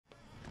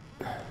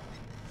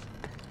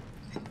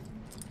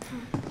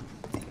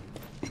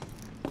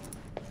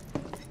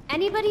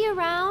Anybody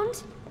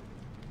around?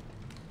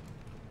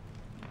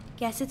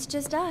 Guess it's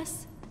just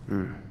us.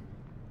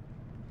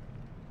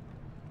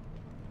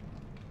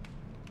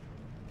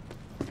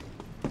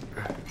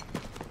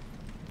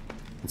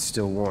 It's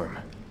still warm.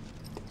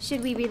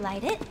 Should we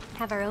relight it?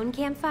 Have our own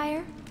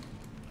campfire?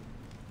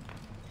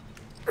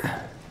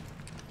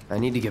 I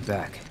need to get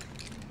back.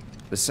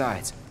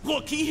 Besides...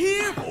 Looky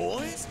here,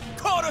 boys!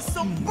 Caught us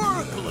some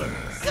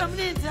burglars! Coming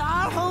into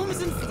our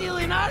homes and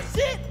stealing our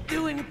shit?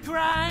 Doing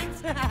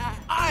crimes?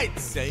 I'd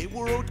say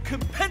we're owed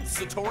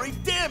compensatory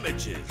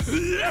damages!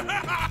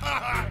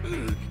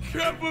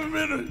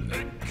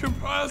 Complimented,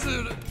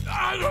 composite,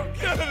 I don't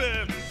get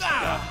it!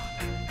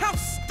 How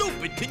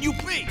stupid can you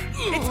be?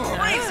 It's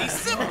crazy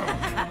simple!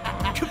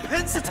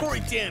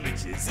 Compensatory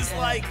damages is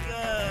like,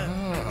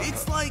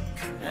 it's like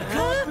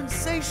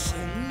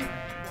compensation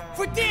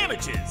for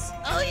damages!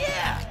 Oh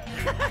yeah!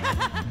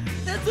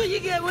 That's what you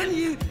get when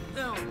you...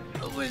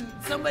 when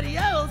somebody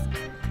else...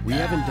 We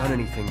haven't done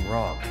anything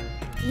wrong.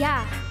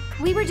 Yeah,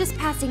 we were just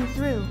passing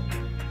through.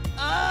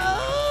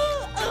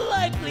 Oh, a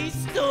likely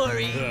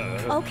story.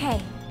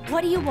 Okay,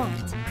 what do you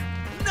want?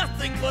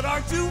 Nothing but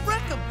our due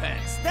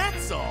recompense,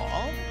 that's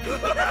all! Due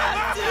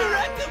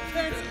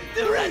recompense!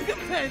 Due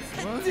recompense!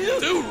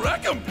 Do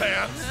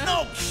recompense?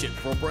 No shit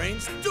for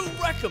brains, due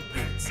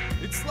recompense!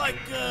 It's like,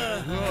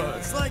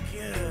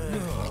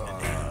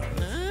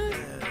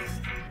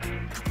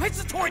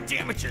 compensatory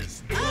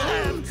damages!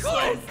 Of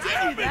course!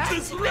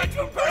 Damages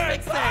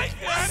recompense!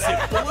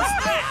 Simple as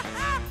that!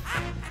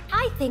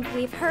 I think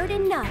we've heard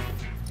enough.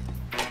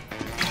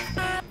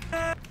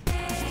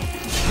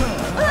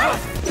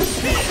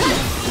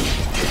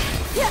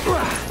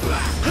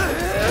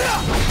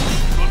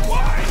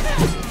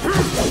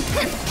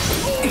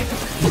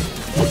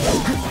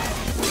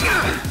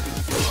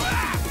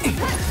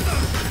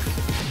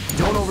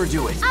 Don't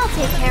overdo it. I'll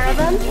take care of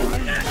them.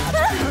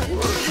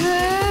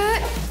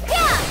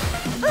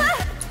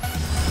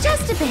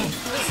 Just a bit.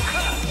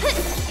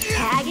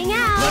 Tagging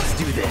out. Let's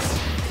do this.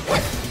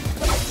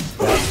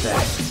 That's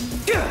that.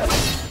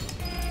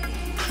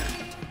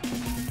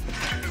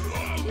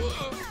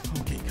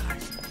 Okay,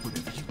 guys,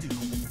 whatever you do,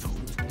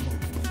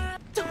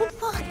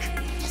 Don't look!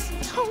 Just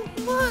don't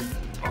look!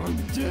 I'm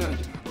dead.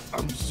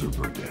 I'm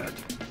super dead.